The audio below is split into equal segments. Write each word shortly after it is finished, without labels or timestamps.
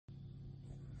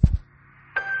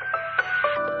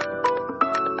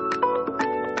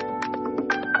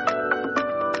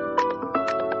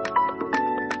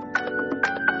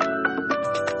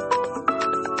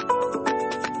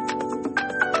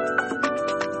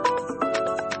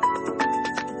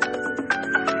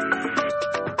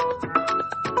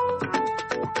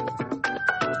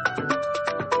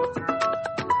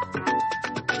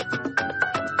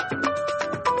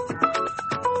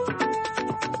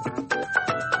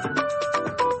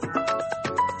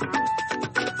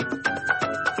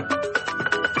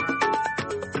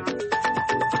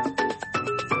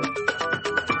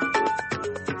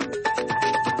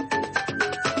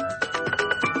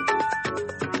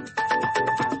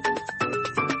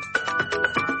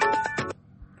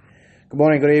Good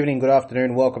morning, good evening, good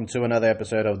afternoon. Welcome to another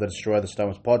episode of the Destroy the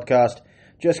Stomachs podcast.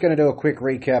 Just going to do a quick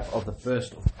recap of the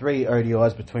first three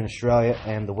ODIs between Australia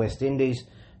and the West Indies.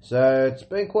 So it's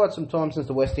been quite some time since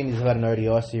the West Indies have had an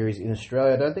ODI series in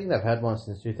Australia. I don't think they've had one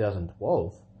since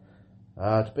 2012.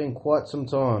 It's been quite some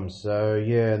time. So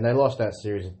yeah, and they lost that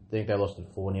series. I think they lost it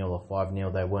 4-0 or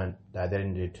 5-0. They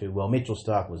didn't do too well. Mitchell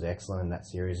Starc was excellent in that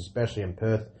series, especially in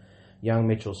Perth. Young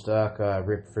Mitchell Starc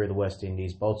ripped through the West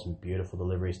Indies, bowled some beautiful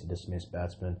deliveries to dismissed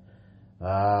batsmen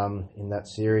in that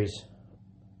series.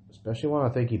 Especially when I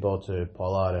think he bowled to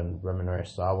Pollard and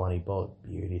Ramanresh Sarwan. He bowled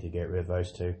beauty to get rid of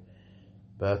those two.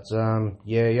 But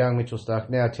young Mitchell Starc,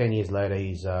 now 10 years later,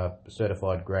 he's a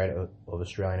certified great of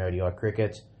Australian ODI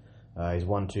cricket. He's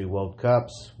won 2 World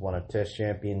Cups, won a Test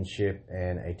Championship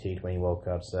and a T20 World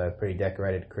Cup. So pretty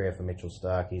decorated career for Mitchell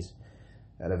Starc. He's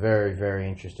had a very, very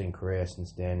interesting career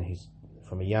since then. He's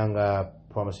from a young,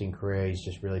 promising career. He's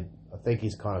just really, I think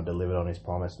he's kind of delivered on his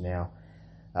promise now.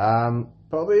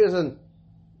 Probably isn't,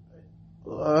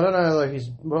 I don't know, like he's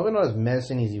probably not as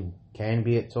menacing as he can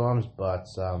be at times, but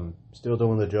still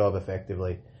doing the job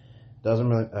effectively.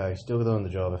 He's still doing the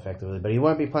job effectively, but he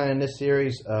won't be playing in this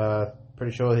series.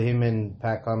 Pretty sure him and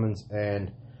Pat Cummins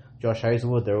and Josh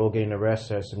Hazlewood, they're all getting a rest,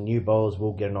 so some new bowlers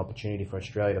will get an opportunity for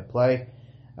Australia to play.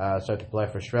 And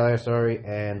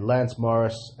Lance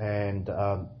Morris and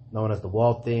known as the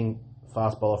Wild Thing,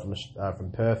 fast bowler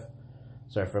from Perth,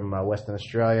 from Western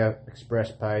Australia,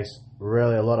 express pace,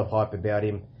 really a lot of hype about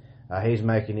him. He's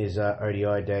making his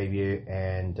ODI debut,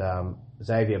 and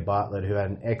Xavier Bartlett, who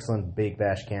had an excellent Big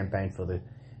Bash campaign for the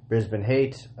Brisbane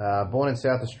Heat, born in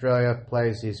South Australia,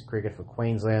 plays his cricket for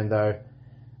Queensland though.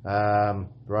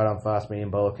 Right on fast medium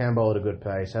bowler, can bowl at a good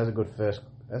pace, has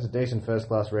a decent first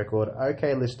class record,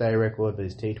 okay list A record, but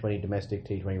his domestic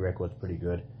T20 record's pretty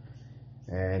good.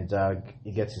 And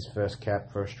he gets his first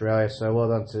cap for Australia, so well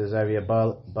done to Xavier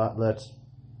Bartlett.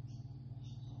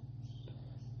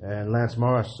 And Lance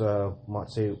Morris,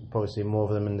 probably see more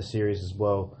of them in the series as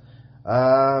well.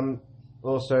 So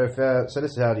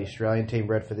this is how the Australian team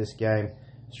read for this game.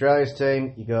 Australia's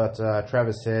team, you got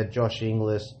Travis Head, Josh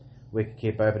Inglis,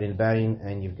 wicketkeeper opening batting,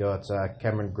 and you've got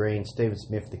Cameron Green, Stephen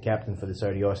Smith, the captain for this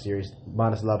ODI series,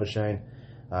 Marnus Labuschagne,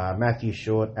 Matthew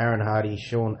Short, Aaron Hardy,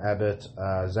 Sean Abbott,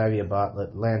 Xavier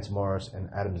Bartlett, Lance Morris, and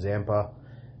Adam Zampa.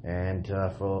 And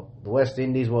for the West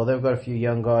Indies, well, they've got a few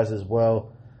young guys as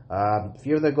well. A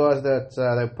few of the guys that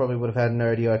they probably would have had an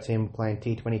ODI team playing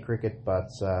T20 cricket, but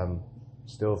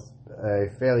still a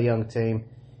fairly young team,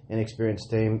 inexperienced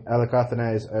team.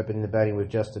 Alakathane is opening the batting with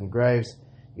Justin Graves.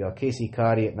 You got Kesey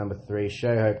Cardi at number 3,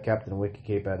 Shohope, captain and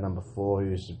wicketkeeper at number 4,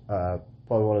 who's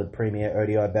probably one of the premier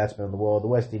ODI batsmen in the world, the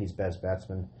West Indies' best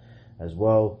batsman as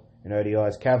well. In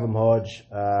ODIs, Callum Hodge,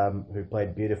 who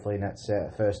played beautifully in that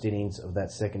first innings of that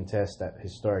second test, that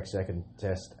historic second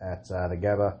test at the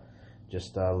Gabba,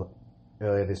 just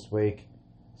earlier this week.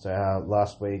 So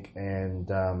last week, and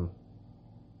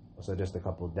also just a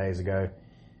couple of days ago.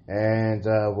 And,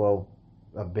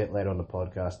 a bit later on the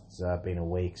podcast, it's been a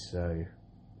week, so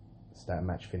that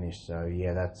match finished. So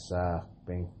yeah, that's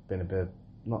been a bit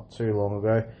not too long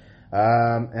ago.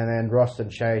 And then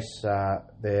Roston Chase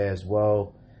there as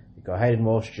well. You've got Hayden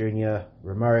Walsh Jr.,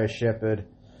 Romario Shepherd,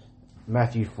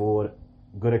 Matthew Ford,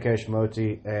 Gudakesh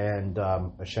Moti, and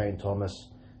Shane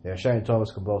Thomas. Yeah, Shane Thomas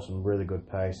can bowl some really good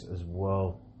pace as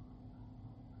well.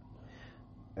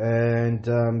 And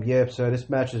so this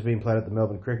match has been played at the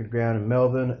Melbourne Cricket Ground in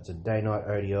Melbourne. It's a day-night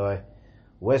ODI.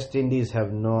 West Indies I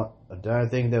don't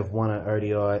think they've won an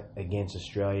ODI against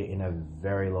Australia in a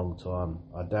very long time.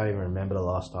 I don't even remember the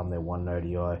last time they won an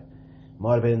ODI.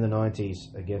 Might have been in the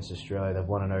 90s against Australia. They've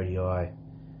won an ODI.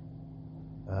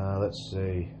 Let's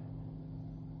see.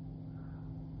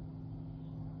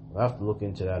 I'll have to look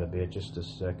into that a bit, just a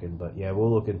second. But yeah,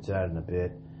 we'll look into that in a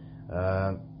bit.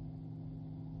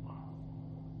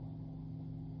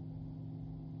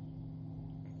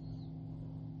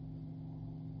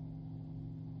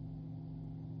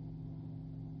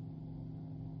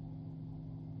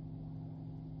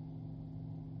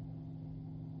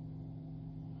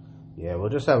 Yeah, we'll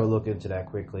just have a look into that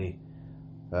quickly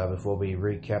before we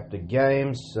recap the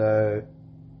games. So,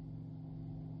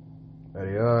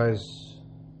 ODIs.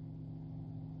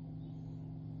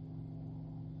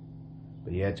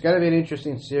 But yeah, it's going to be an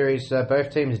interesting series.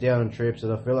 Both teams down in troops,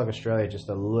 and I feel like Australia is just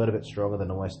a little bit stronger than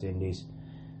the West Indies.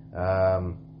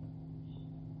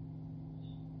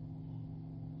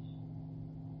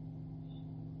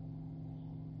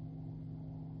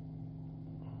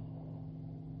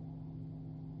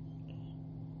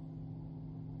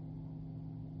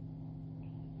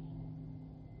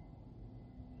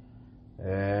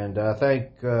 And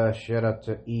And shout out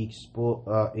to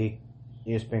ESPN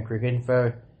Cricket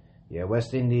Info. Yeah,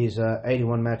 West Indies,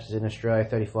 81 matches in Australia,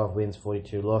 35 wins,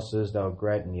 42 losses. They were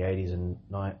great in the 80s and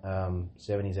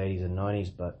 70s, 80s and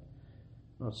 90s, but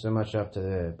not so much up to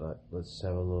there. But let's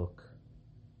have a look.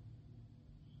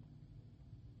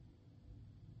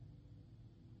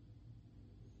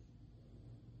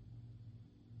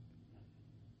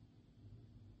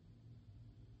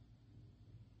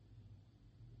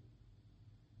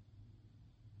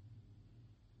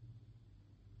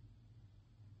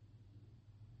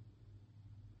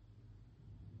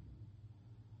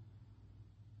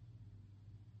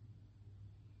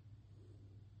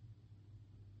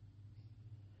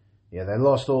 Yeah, they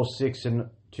lost all 6 in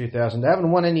 2000. They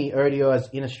haven't won any ODIs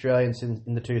in Australia since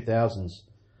in the 2000s.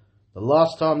 The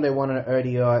last time they won an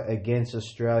ODI against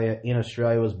Australia in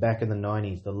Australia was back in the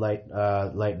 90s, the late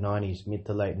 90s, mid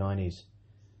to late 90s.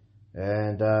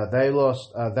 And they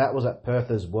lost, that was at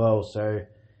Perth as well. So,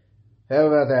 how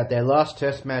about that? Their last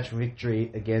test match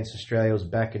victory against Australia was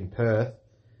back in Perth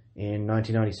in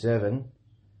 1997.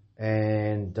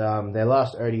 And their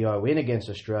last ODI win against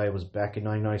Australia was back in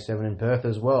 1997 in Perth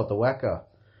as well, at the Wacker.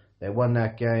 They won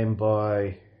that game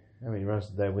by... How many runs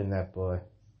did they win that by?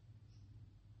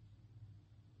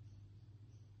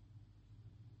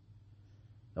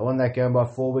 They won that game by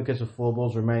 4 wickets with 4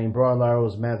 balls remaining. Brian Lara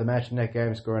was man of the match in that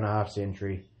game, scoring a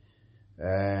half-century.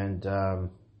 And,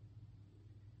 2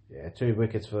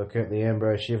 wickets for Curtly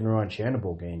Ambrose. Shivnarine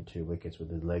Chandimal gained 2 wickets with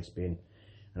his leg spin.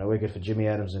 And a wicket for Jimmy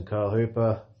Adams and Kyle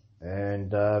Hooper. And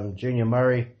Junior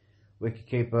Murray,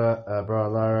 wicketkeeper,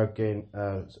 Brian Lara,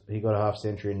 he got a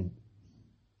half-century, and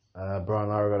Brian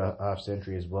Lara got a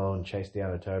half-century as well and chased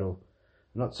down a total.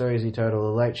 Not so easy total.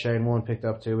 The late Shane Warne picked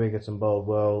up 2 wickets and bowled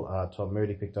well. Tom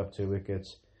Moody picked up 2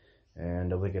 wickets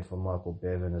and a wicket for Michael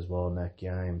Bevan as well in that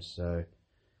game. So,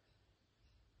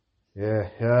 yeah,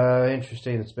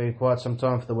 interesting. It's been quite some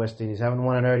time for the West Indies. Haven't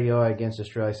won an ODI against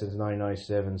Australia since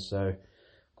 1997, so...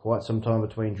 quite some time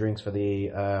between drinks for the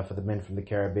men from the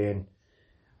Caribbean.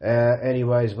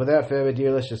 Anyways, without further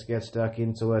ado, let's just get stuck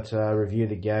into it. Review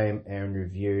the game and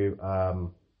review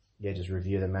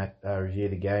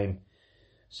the game.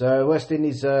 So West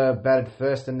Indies batted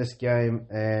first in this game,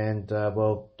 and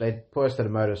they posted a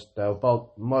modest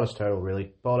total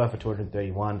really. Bowled out for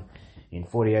 231 in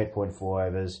 48.4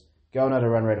 overs, going at a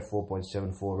run rate of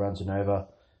 4.74 runs and over.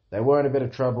 They were in a bit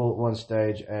of trouble at one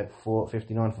stage at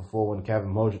 59 for 4 when Kevin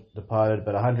Moore departed,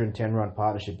 but a 110-run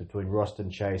partnership between Roston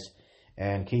Chase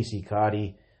and Kesey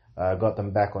Carty got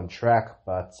them back on track,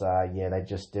 but they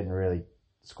just didn't really,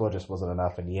 the score just wasn't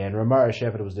enough in the end. Romaro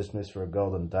Shepherd was dismissed for a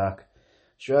golden duck.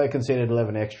 Australia conceded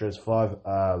 11 extras, 5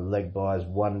 leg byes,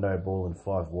 1 no ball and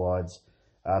 5 wides.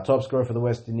 Top scorer for the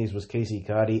West Indies was Kesey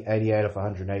Carty, 88 off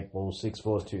 108 balls, 6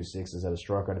 fours, 2 sixes at a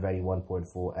strike rate of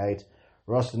 81.48.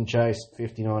 Roston Chase,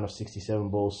 59 of 67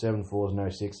 balls, 7 fours, no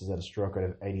sixes at a strike rate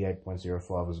of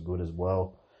 88.05 was good as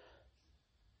well.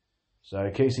 So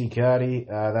Kesey Carty,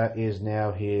 that is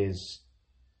now his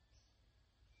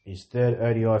 3rd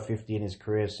ODI 50 in his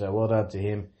career, so well done to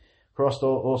him.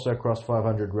 Also crossed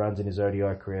 500 runs in his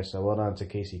ODI career, so well done to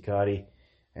Kesey Carty.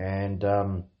 And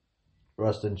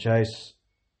Roston Chase,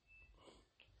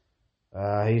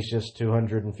 he's just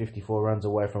 254 runs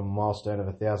away from a milestone of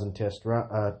 1,000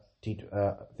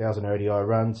 1,000 ODI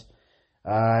runs.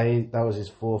 That was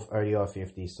his 4th ODI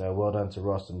 50, so well done to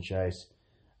Roston Chase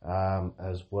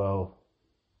as well.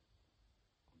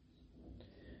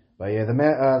 But yeah,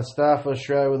 the star for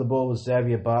Australia with the ball was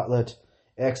Xavier Bartlett.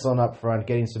 Excellent up front,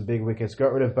 getting some big wickets.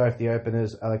 Got rid of both the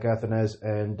openers, Alec Athanase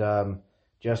and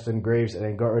Justin Greaves, and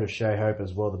then got rid of Shea Hope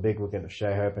as well, the big wicket of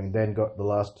Shea Hope, and then got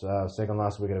the second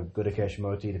last wicket of Gudakesh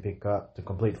Moti to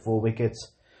complete 4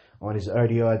 wickets. On his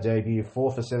ODI debut,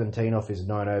 4 for 17 off his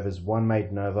 9 overs, 1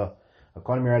 maiden over,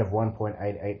 economy rate of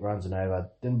 1.88 runs and over.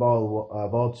 Didn't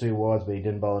bowl 2 wides, but he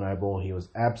didn't bowl a no ball. He was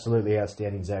absolutely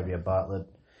outstanding, Xavier Bartlett.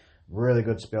 Really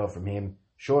good spell from him.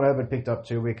 Sean Herbert picked up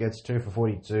 2 wickets, 2 for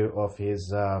 42 off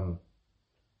his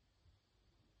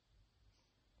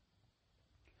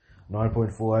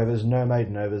 9.4 overs, no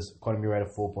maiden overs, economy rate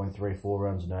of 4.34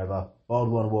 runs and over.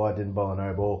 Bowled 1 wide, didn't bowl a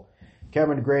no ball.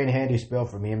 Cameron Green, handy spell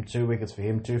from him, 2 wickets for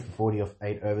him, 2 for 40 off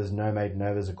 8 overs, no maiden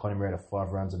overs, economy rate of 5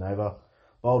 runs and over.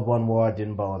 Bowled 1 wide,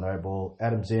 didn't bowl a no ball.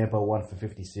 Adam Zampa, 1 for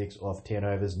 56 off 10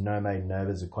 overs, no maiden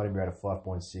overs, economy rate of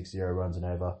 5.60 runs and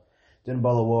over. Didn't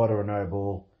bowl a wide or a no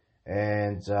ball,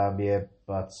 and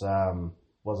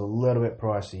was a little bit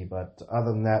pricey, but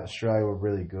other than that, Australia were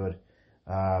really good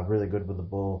with the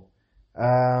ball.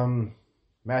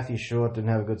 Matthew Short didn't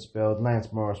have a good spell.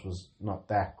 Lance Morris was not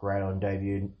that great on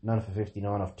debut. None for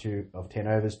 59 off 10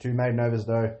 overs. 2 maiden overs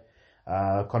though.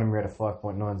 Economy rate of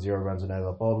 5.90 runs and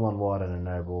over. Bowled one wide and a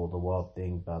no ball, the wild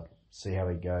thing, but see how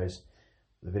he goes.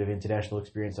 With a bit of international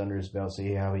experience under his belt,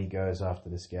 see how he goes after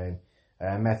this game.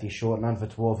 Matthew Short, none for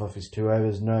 12 off his 2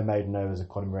 overs. No maiden overs,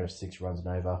 economy rate of 6 runs and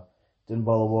over. Didn't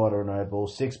bowl a wide or a no ball.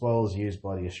 6 bowlers used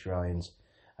by the Australians.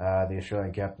 The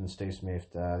Australian captain, Steve Smith,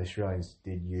 the Australians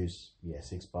did use,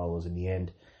 6 bowlers in the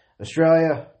end.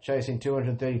 Australia chasing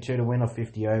 232 to win off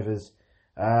 50 overs.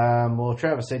 Well,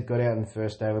 Travis Head got out in the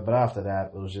first over, but after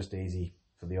that, it was just easy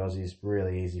for the Aussies.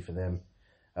 Really easy for them.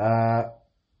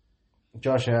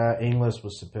 Josh Inglis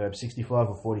was superb. 65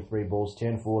 for 43 balls,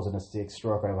 10 fours and a 6,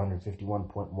 strike rate of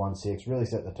 151.16. Really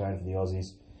set the tone for the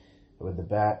Aussies with the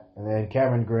bat. And then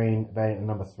Cameron Green batting at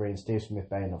number 3 and Steve Smith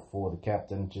batting at 4, the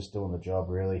captain, just doing the job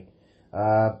really.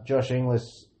 Josh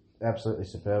Inglis, absolutely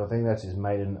superb. I think that's his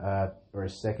maiden, or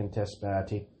his second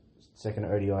second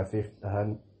ODI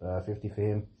 50 for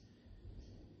him.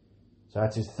 So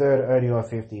that's his third ODI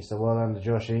 50, so well done to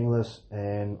Josh Inglis.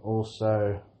 And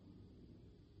also,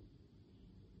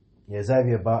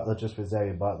 Xavier Bartlett, just with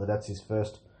Xavier Bartlett, that's his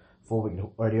first ODI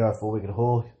 4-wicket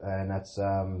haul, and that's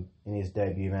in his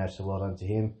debut match, so well done to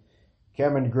him.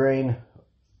 Cameron Green,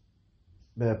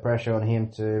 bit of pressure on him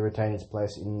to retain his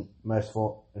place in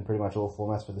pretty much all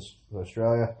formats for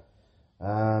Australia.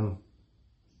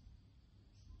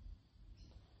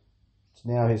 It's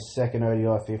now his second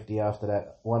ODI 50 after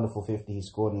that wonderful 50 he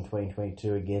scored in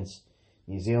 2022 against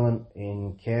New Zealand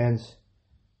in Cairns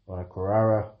on a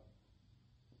Carrara,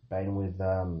 batting with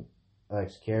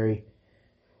Alex Carey.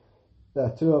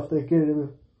 That too, I think, getting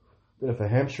him a bit of a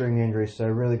hamstring injury, so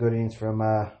really good innings from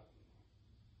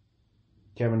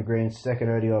Cameron Green, second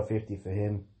ODI 50 for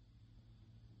him.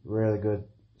 Really good,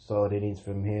 solid innings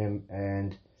from him.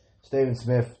 And Stephen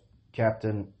Smith,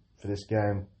 captain for this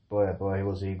game. Boy, oh boy,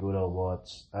 was he good, old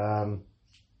Whites.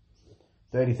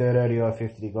 33rd ODI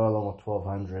 50 to go along with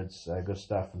 1200s. Good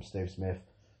stuff from Steve Smith.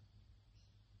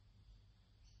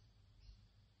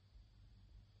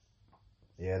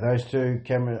 Yeah, those two,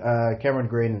 Cameron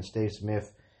Green and Steve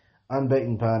Smith,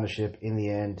 unbeaten partnership in the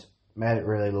end. Made it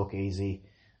really look easy.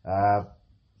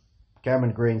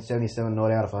 Cameron Green, 77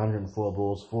 not out of 104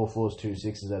 balls, 4 fours, 2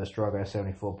 sixes at a strike rate of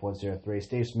 74.03.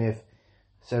 Steve Smith,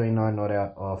 79 not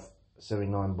out of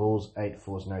 79 balls, 8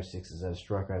 fours, no sixes at a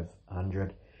strike rate of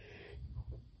 100.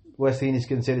 West Indies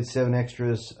conceded 7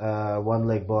 extras, 1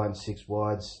 leg by and 6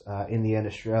 wides. In the end,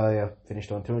 Australia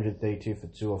finished on 232 for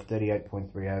 2 off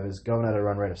 38.3 overs, going at a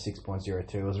run rate of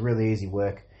 6.02. It was really easy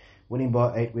work, winning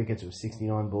by 8 wickets with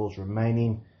 69 balls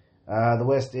remaining. The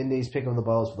West Indies, pick of the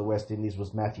bowlers for the West Indies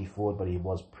was Matthew Ford, but he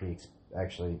was pretty,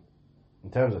 actually,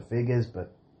 in terms of figures,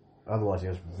 but otherwise he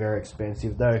was very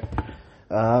expensive though.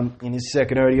 In his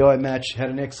second ODI match, had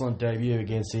an excellent debut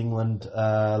against England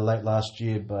late last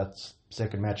year, but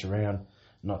second match around,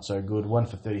 not so good. 1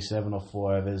 for 37 off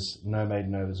 4 overs, no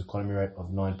maiden overs, economy rate of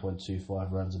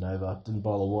 9.25 runs and over. Didn't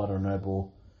bowl a wide or a no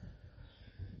ball.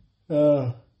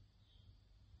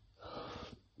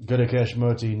 Gudakesh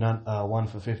Murthy, 1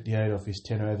 for 58 off his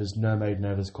 10 overs, no maiden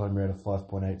overs, economy rate of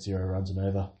 5.80 runs and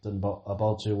over. Didn't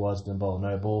bowl 2 wides, didn't bowl a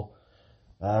no ball.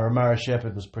 Ramara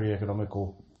Shepherd was pretty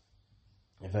economical.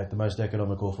 In fact, the most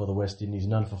economical for the West Indies,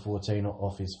 none for 14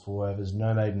 off his 4 overs,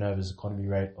 no maiden overs, economy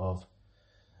rate of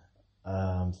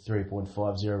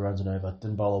 3.50 runs and over.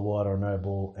 Didn't bowl a wide or a no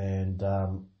ball, and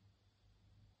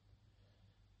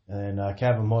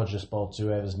Kevin Modge just bowled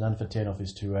 2 overs, none for 10 off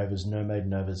his 2 overs, no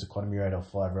maiden overs, economy rate of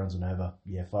 5 runs and over.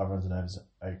 Yeah, 5 runs and over is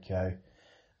okay.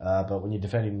 But when you're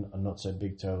defending a not so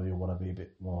big total, you want to be a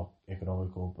bit more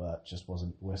economical, but just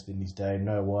wasn't West Indies' day.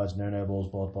 No wides, no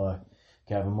balls bowled by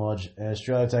Kevin Modge.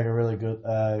 Australia take a really good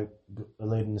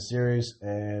lead in the series,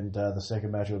 and the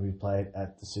second match will be played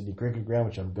at the Sydney Cricket Ground,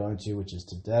 which I'm going to, which is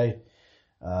today.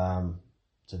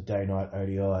 It's a day-night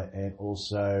ODI, and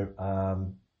also,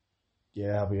 I'll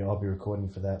be recording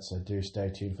for that, so do stay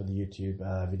tuned for the YouTube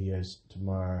videos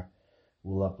tomorrow.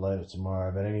 We'll upload it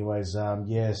tomorrow. But anyways,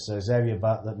 so Xavier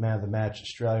Bartlett, man of the match,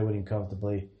 Australia winning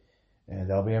comfortably, and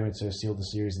they'll be able to seal the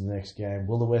series in the next game.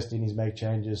 Will the West Indies make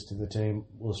changes to the team?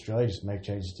 Will Australia just make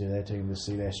changes to their team to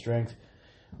see their strength?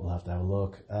 We'll have to have a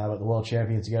look. But the world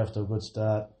champions get off to a good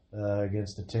start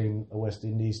against a West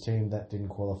Indies team that didn't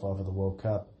qualify for the World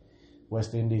Cup.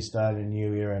 West Indies started a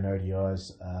new era in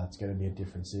ODIs. It's going to be a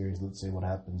different series. Let's see what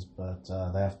happens. But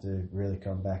they have to really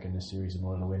come back in this series in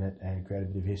order to win it and create a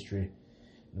bit of history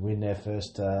and win their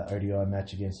first ODI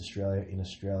match against Australia in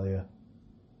Australia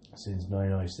since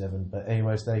 1997. But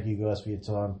anyways, thank you guys for your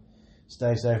time.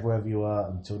 Stay safe wherever you are.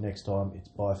 Until next time, it's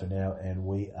bye for now, and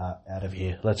we are out of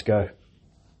here. Let's go.